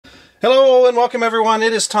Hello and welcome everyone.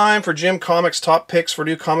 It is time for Jim Comics Top Picks for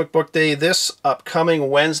New Comic Book Day this upcoming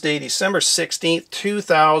Wednesday, December 16th,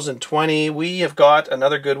 2020. We have got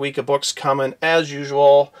another good week of books coming as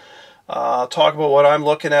usual. Talk about what I'm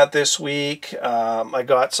looking at this week. I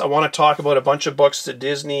want to talk about a bunch of books that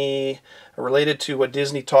Disney, related to what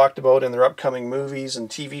Disney talked about in their upcoming movies and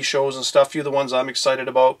TV shows and stuff. A few of the ones I'm excited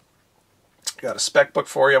about. Got a spec book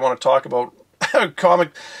for you. I want to talk about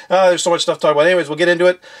comic. There's so much stuff to talk about. Anyways, we'll get into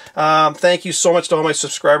it. Thank you so much to all my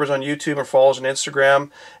subscribers on YouTube and followers on Instagram.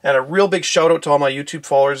 And a real big shout out to all my YouTube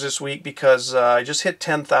followers this week because I just hit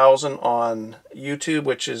 10,000 on YouTube,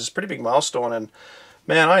 which is a pretty big milestone. And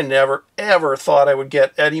man, I never ever thought I would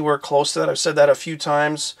get anywhere close to that. I've said that a few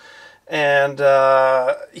times. And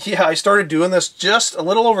yeah, I started doing this just a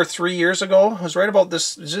little over 3 years ago. It was right about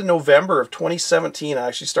this, it was in November of 2017. I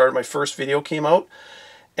actually started, my first video came out.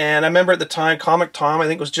 And I remember at the time, Comic Tom, I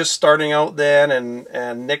think, was just starting out then,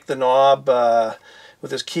 and Nick the Knob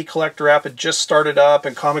with his Key Collector app had just started up,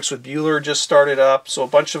 and Comics with Bueller just started up. So a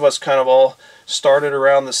bunch of us kind of all started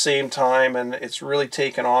around the same time, and it's really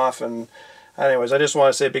taken off. And anyways, I just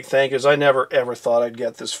want to say a big thank you, because I never ever thought I'd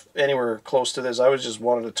get this anywhere close to this. I was just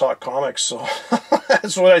wanting to talk comics, so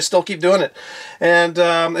that's why I still keep doing it. And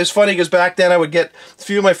it's funny because back then I would get a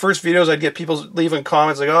few of my first videos, I'd get people leaving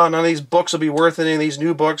comments like, "Oh, none of these books will be worth anything, these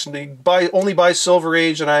new books, and only buy Silver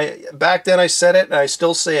Age." And back then I said it, and I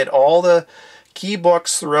still say it. All the key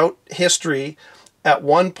books throughout history at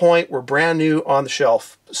one point were brand new on the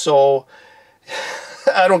shelf. So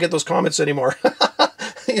I don't get those comments anymore.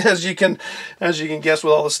 As you can guess,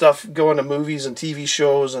 with all the stuff going to movies and TV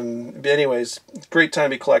shows. And anyways, great time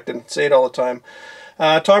to be collecting. Say it all the time.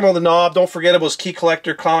 Talking about the Knob, don't forget about his Key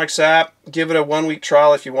Collector Comics app. Give it a 1-week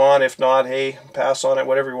trial if you want. If not, hey, pass on it,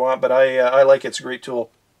 whatever you want. But I like it. It's a great tool.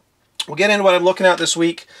 We'll get into what I'm looking at this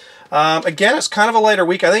week. Again, it's kind of a lighter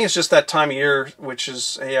week. I think it's just that time of year, which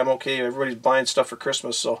is, hey, I'm okay. Everybody's buying stuff for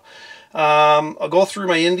Christmas, so I'll go through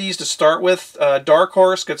my indies to start with. Dark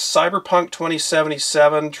Horse gets Cyberpunk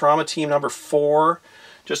 2077, Trauma Team number 4,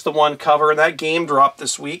 just the one cover, and that game dropped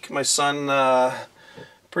this week. My son,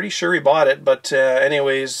 pretty sure he bought it, but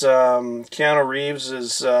anyways, Keanu Reeves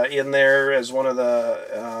is in there as one of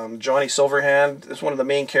the, Johnny Silverhand is one of the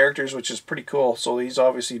main characters, which is pretty cool, so he's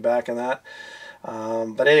obviously back in that.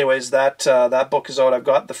 But anyways, that book is out. I've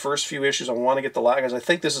got the first few issues. I want to get the last, because I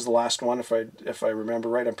think this is the last one, if I remember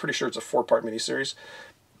right. I'm pretty sure it's a 4-part miniseries.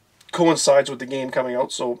 Coincides with the game coming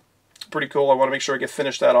out, so pretty cool. I want to make sure I get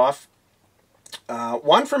finished that off.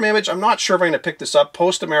 One from Image. I'm not sure if I'm going to pick this up.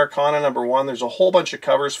 Post Americana number 1. There's a whole bunch of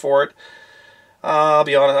covers for it. I'll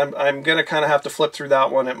be honest. I'm going to kind of have to flip through that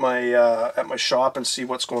one at my shop and see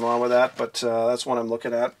what's going on with that. But that's one I'm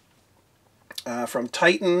looking at. From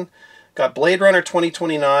Titan. Got Blade Runner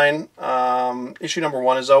 2029, issue number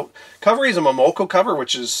 1 is out. Cover is a Momoko cover,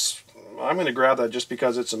 which is, I'm going to grab that just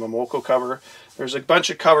because it's a Momoko cover. There's a bunch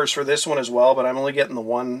of covers for this one as well, but I'm only getting the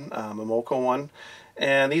one Momoko one.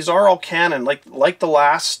 And these are all canon. Like the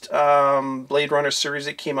last Blade Runner series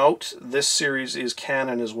that came out, this series is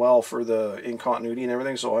canon as well for the in continuity and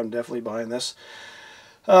everything, so I'm definitely buying this.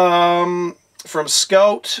 From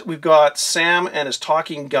Scout, we've got Sam and his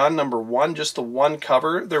Talking Gun number 1, just the one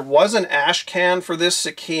cover. There was an ash can for this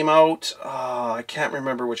that came out. I can't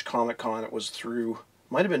remember which Comic-Con it was through.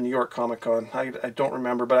 Might have been New York Comic-Con. I don't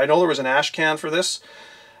remember, but I know there was an ash can for this.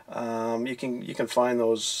 You can find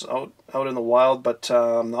those out in the wild, but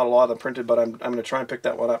not a lot of them printed. But I'm going to try and pick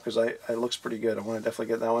that one up because it looks pretty good. I want to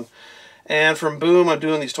definitely get that one. And from Boom, I'm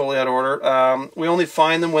doing these totally out of order. We Only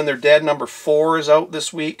Find Them When They're Dead number 4 is out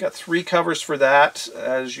this week. Got 3 covers for that.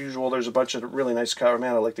 As usual, there's a bunch of really nice covers.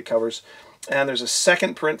 Man, I like the covers. And there's a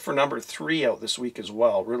second print for number 3 out this week as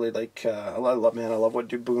well. Really like, I love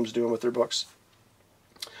what Boom's doing with their books.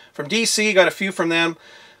 From DC, got a few from them.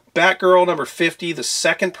 Batgirl number 50, the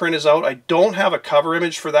second print is out. I don't have a cover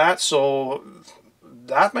image for that, so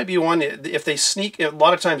that might be one. If they sneak, a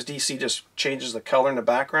lot of times DC just changes the color in the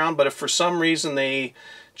background, but if for some reason they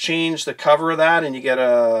change the cover of that and you get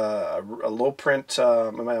a low print,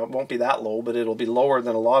 it won't be that low, but it'll be lower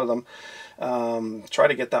than a lot of them. Try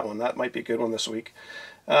to get that one. That might be a good one this week.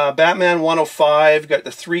 Batman 105, got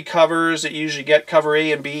the 3 covers that you usually get, cover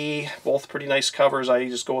A and B, both pretty nice covers. I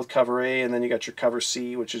just go with cover A, and then you got your cover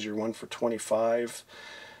C, which is your one for 25.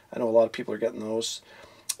 I know a lot of people are getting those.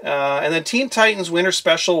 And then Teen Titans Winter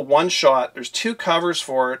Special One Shot. There's 2 covers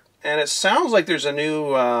for it, and it sounds like there's a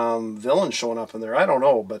new villain showing up in there. I don't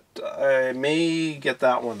know, but I may get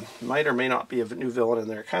that one. Might or may not be a new villain in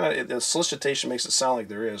there. The solicitation makes it sound like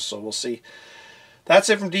there is, so we'll see. That's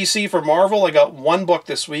it from DC. For Marvel, I got one book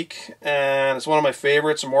this week, and it's one of my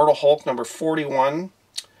favorites, Immortal Hulk number 41.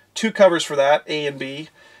 2 covers for that, A and B.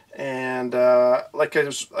 And like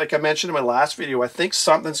I mentioned in my last video, I think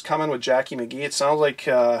something's coming with Jackie McGee. It sounds like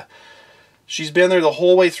she's been there the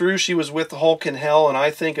whole way through. She was with the Hulk in Hell, and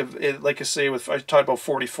I think of it, like I say, I talked about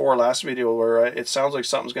 44 last video, where it sounds like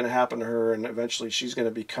something's going to happen to her, and eventually she's going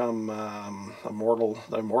to become a mortal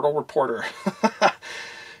reporter.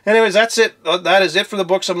 Anyways, that's it. That is it for the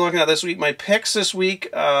books I'm looking at this week. My picks this week,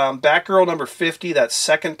 Batgirl number 50, that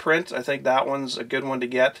second print. I think that one's a good one to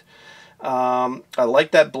get. I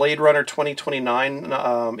like that Blade Runner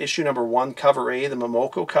 2029 issue number 1, cover A, the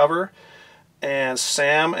Momoko cover. And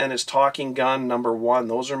Sam and His Talking Gun number 1.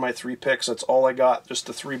 Those are my 3 picks. That's all I got. Just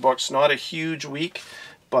the 3 books. Not a huge week,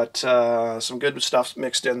 but some good stuff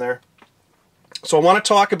mixed in there. So I want to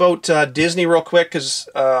talk about Disney real quick, because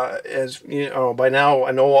as you know, by now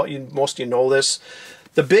I know most of you know this.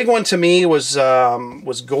 The big one to me was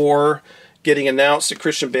Gore getting announced that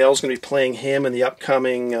Christian Bale is going to be playing him in the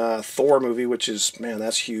upcoming Thor movie, which is, man,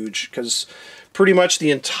 that's huge, because pretty much the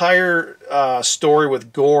entire story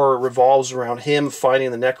with Gore revolves around him finding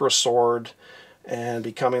the Necrosword and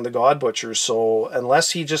becoming the God Butcher. So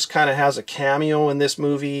unless he just kind of has a cameo in this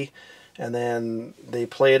movie, and then they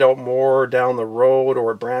play it out more down the road,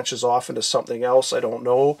 or it branches off into something else, I don't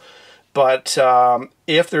know. But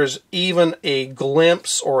if there's even a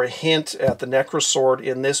glimpse or a hint at the Necrosword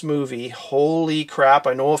in this movie, holy crap!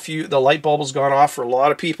 I know the light bulb has gone off for a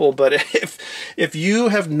lot of people, but if you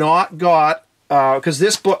have not got, because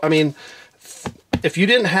this book, I mean, if you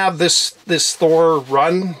didn't have this Thor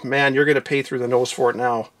run, man, you're going to pay through the nose for it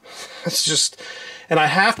now. It's just, and I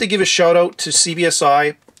have to give a shout out to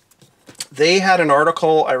CBSI. They had an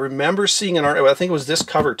article, I remember seeing an article, I think it was this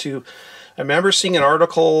cover too. I remember seeing an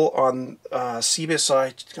article on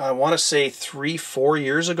CBSI, I want to say 3-4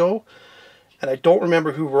 years ago, and I don't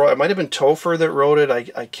remember who wrote it. It might have been Topher that wrote it.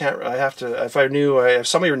 I can't, I have to, if I knew, if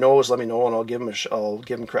somebody knows, let me know, and I'll give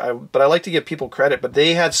them credit. But I like to give people credit. But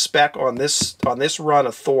they had spec on this run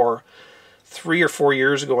of Thor 3 or 4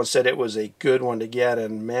 years ago and said it was a good one to get,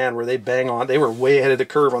 and man, were they bang on. They were way ahead of the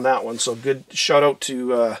curve on that one. So good shout out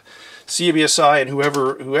to CBSI and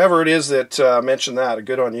whoever it is that mentioned that.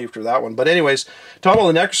 Good on you for that one. But anyways, talking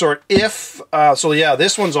about the Necrosword, so yeah,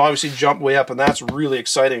 this one's obviously jumped way up, and that's really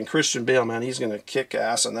exciting. Christian Bale, man, he's going to kick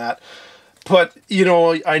ass in that. But, you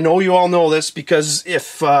know, I know you all know this, because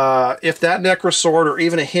if that Necrosword or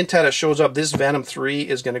even a hint at it shows up, this Venom 3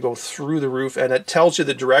 is going to go through the roof, and it tells you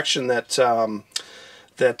the direction that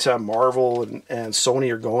Marvel and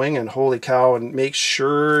Sony are going, and holy cow, and make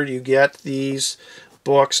sure you get these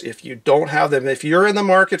books. If you don't have them, if you're in the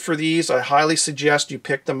market for these, I highly suggest you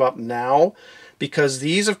pick them up now, because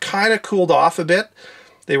these have kind of cooled off a bit.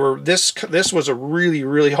 They were this was a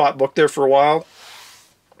really hot book there for a while,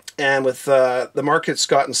 and with the market's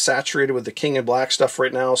gotten saturated with the King in Black stuff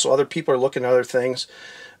right now, so other people are looking at other things,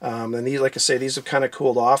 and these, like I say, these have kind of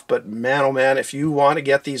cooled off. But man, oh man, if you want to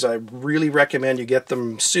get these, I really recommend you get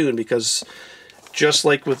them soon, because just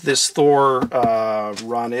like with this Thor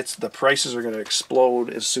run, the prices are going to explode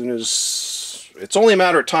as soon as, it's only a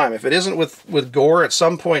matter of time. If it isn't with Gore, at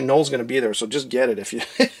some point Noel's going to be there. So just get it if you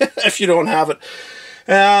if you don't have it.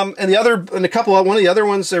 And one of the other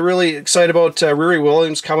ones they're really excited about, Riri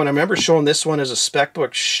Williams coming. I remember showing this one as a spec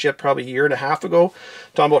book probably a year and a half ago,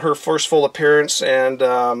 talking about her first full appearance, and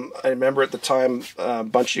I remember at the time a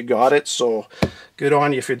bunch of you got it. So good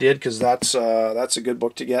on you if you did, because that's a good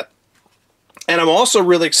book to get. And I'm also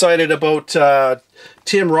really excited about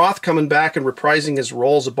Tim Roth coming back and reprising his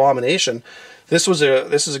role as Abomination. This is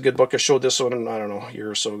a good book. I showed this one, I don't know, a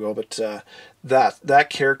year or so ago. But that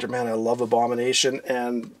character, man, I love Abomination.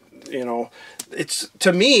 And you know, it's,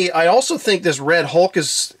 to me, I also think this Red Hulk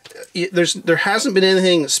is, there hasn't been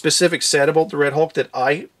anything specific said about the Red Hulk that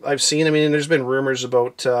I've seen. I mean, there's been rumors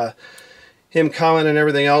about him coming and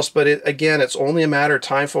everything else. But again, it's only a matter of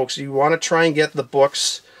time, folks. You want to try and get the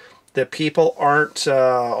books that people aren't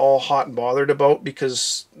all hot and bothered about,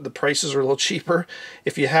 because the prices are a little cheaper.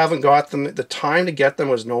 If you haven't got them, the time to get them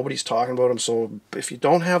was nobody's talking about them. So if you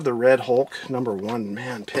don't have the Red Hulk #1,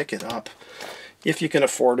 man, pick it up if you can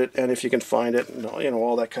afford it and if you can find it, and, you know,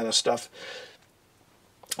 all that kind of stuff.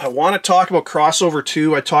 I want to talk about Crossover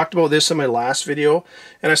 2. I talked about this in my last video,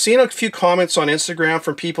 and I've seen a few comments on Instagram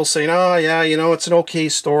from people saying, oh yeah, you know, it's an okay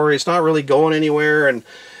story, it's not really going anywhere, and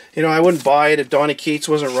you know, I wouldn't buy it if Donny Cates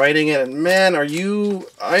wasn't writing it. And man,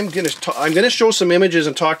 I'm gonna show some images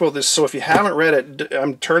and talk about this. So if you haven't read it,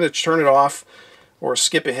 I'm turn it off or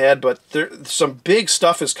skip ahead. But some big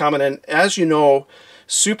stuff is coming. And as you know,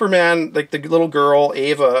 Superman, like the little girl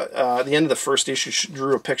Ava, at the end of the first issue, she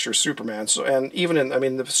drew a picture of Superman. So, and even in, I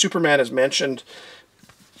mean, the Superman is mentioned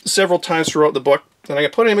several times throughout the book, and I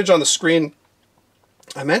put an image on the screen.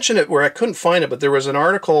 I mentioned it where I couldn't find it, but there was an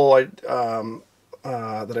article that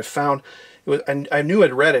I found. It was, I knew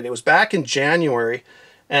I'd read it. It was back in January,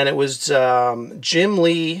 and it was Jim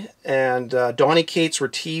Lee and Donny Cates were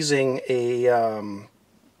teasing a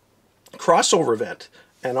crossover event.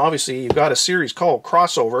 And obviously you've got a series called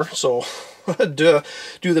Crossover, so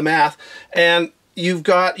do the math. And you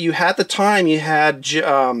had the time, you had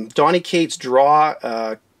Donny Cates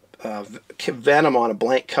draw Venom on a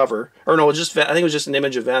blank cover, or no, I think it was just an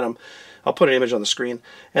image of Venom. I'll put an image on the screen,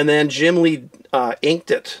 and then Jim Lee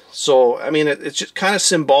inked it. So I mean, it's just kind of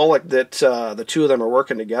symbolic that the two of them are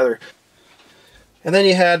working together. And then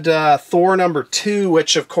you had Thor #2,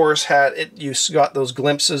 which of course had it. You got those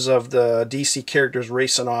glimpses of the DC characters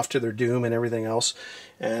racing off to their doom and everything else,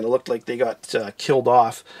 and it looked like they got killed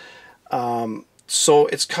off. So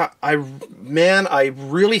it's I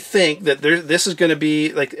really think that this is going to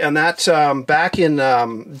be like, and that back in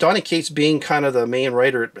Donny Cates being kind of the main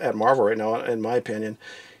writer at Marvel right now, in my opinion,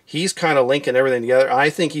 he's kind of linking everything together.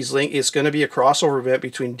 I think it's going to be a crossover event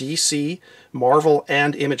between DC, Marvel,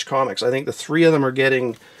 and Image Comics. I think the three of them are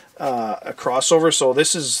getting a crossover. So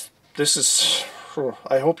this is.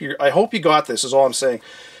 I hope you got this. Is all I'm saying.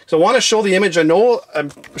 So I want to show the image.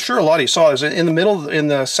 I'm sure a lot of you saw this. In the middle, in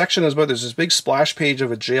the section is about, there's this big splash page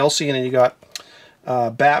of a jail scene, and you got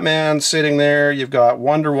Batman sitting there. You've got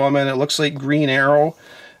Wonder Woman. It looks like Green Arrow.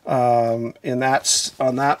 On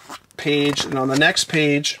that page, and on the next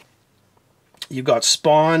page, you've got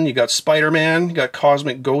Spawn. You got Spider-Man. You got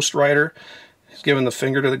Cosmic Ghost Rider. He's giving the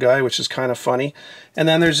finger to the guy, which is kind of funny. And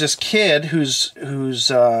then there's this kid who's he's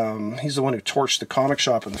the one who torched the comic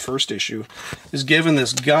shop in the first issue, is given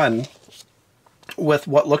this gun with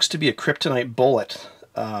what looks to be a kryptonite bullet,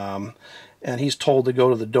 and he's told to go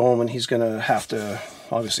to the dome, and he's going to have to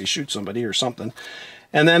obviously shoot somebody or something.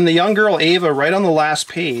 And then the young girl Ava, right on the last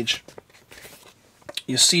page,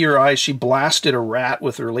 you see her eyes. She blasted a rat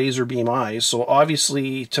with her laser beam eyes. So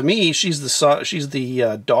obviously, to me, she's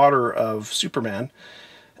the daughter of Superman,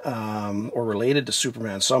 or related to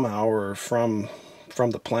Superman somehow, or from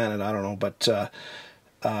the planet. I don't know. But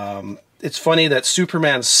it's funny that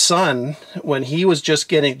Superman's son, when he was just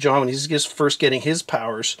getting when he's just first getting his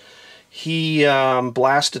powers, he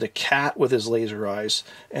blasted a cat with his laser eyes,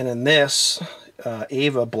 and in this,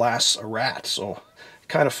 Ava blasts a rat. So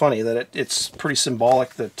kind of funny that it's pretty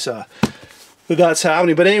symbolic that that's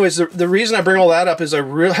happening. But anyways, the reason I bring all that up is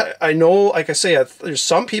I know, like I say, there's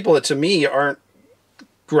some people that to me aren't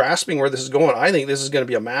grasping where this is going. I think this is going to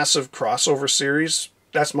be a massive crossover series.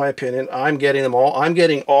 That's my opinion. I'm getting them all. I'm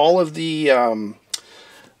getting all of the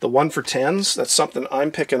 1-for-10s. That's something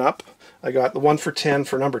I'm picking up. I got the 1-for-10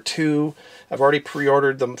 for #2. I've already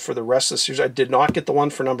pre-ordered them for the rest of the series. I did not get the one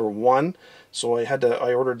for #1. So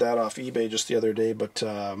I ordered that off eBay just the other day, but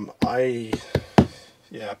yeah,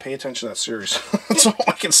 pay attention to that series. That's all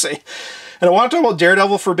I can say. And I want to talk about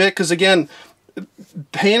Daredevil for a bit, because again,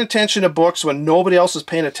 paying attention to books when nobody else is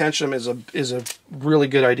paying attention to them is a really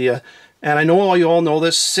good idea. And I know you all know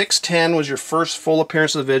this. 610 was your first full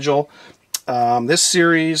appearance of the Vigil. This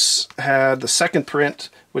series had the second print,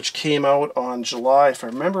 which came out on July, if I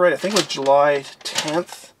remember right, I think it was July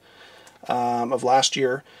 10th of last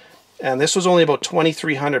year. And this was only about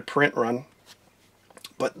 2,300 print run.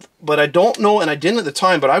 But I don't know, and I didn't at the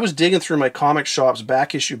time, but I was digging through my comic shop's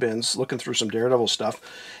back issue bins, looking through some Daredevil stuff,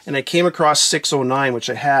 and I came across 609, which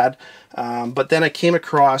I had, but then I came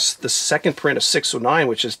across the second print of 609,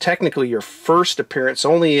 which is technically your first appearance.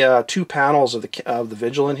 Only 2 panels of the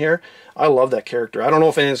Vigil in here. I love that character. I don't know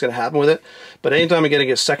if anything's going to happen with it, but anytime I get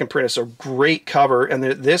a second print, it's a great cover, and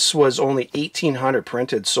this was only 1,800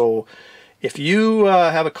 printed, so if you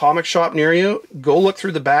have a comic shop near you, go look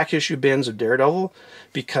through the back issue bins of Daredevil,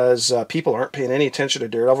 because people aren't paying any attention to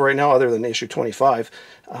Daredevil right now other than issue 25.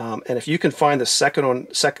 And if you can find the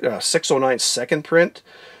 609 second print,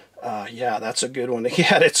 yeah, that's a good one to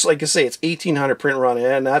get. It's like I say, it's 1,800 print run,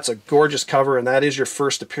 and that's a gorgeous cover, and that is your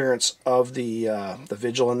first appearance of the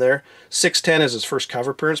Vigil in there. 610 is his first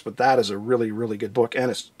cover appearance, but that is a really, really good book,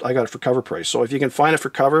 and I got it for cover price. So if you can find it for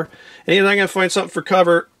cover, anytime I can find something for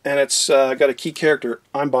cover, and it's got a key character,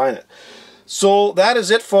 I'm buying it. So that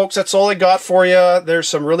is it, folks. That's all I got for you. There's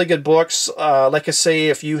some really good books. Like I say,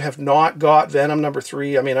 if you have not got Venom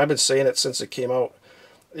 #3, I mean, I've been saying it since it came out.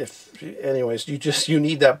 Anyways, you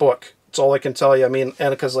need that book. That's all I can tell you. I mean,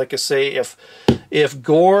 and because like I say, if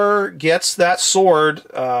Gore gets that sword,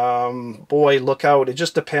 boy, look out. It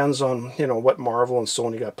just depends on, what Marvel and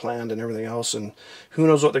Sony got planned and everything else, and who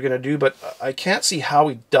knows what they're going to do. But I can't see how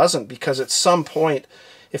he doesn't, because at some point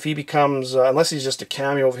if he becomes, unless he's just a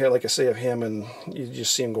cameo of him, like I say, of him, and you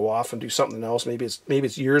just see him go off and do something else. Maybe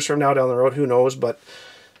it's years from now down the road. Who knows? But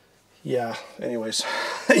yeah. Anyways,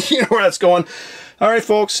 you know where that's going. All right,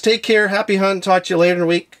 folks. Take care. Happy hunting. Talk to you later in the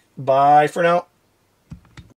week. Bye for now.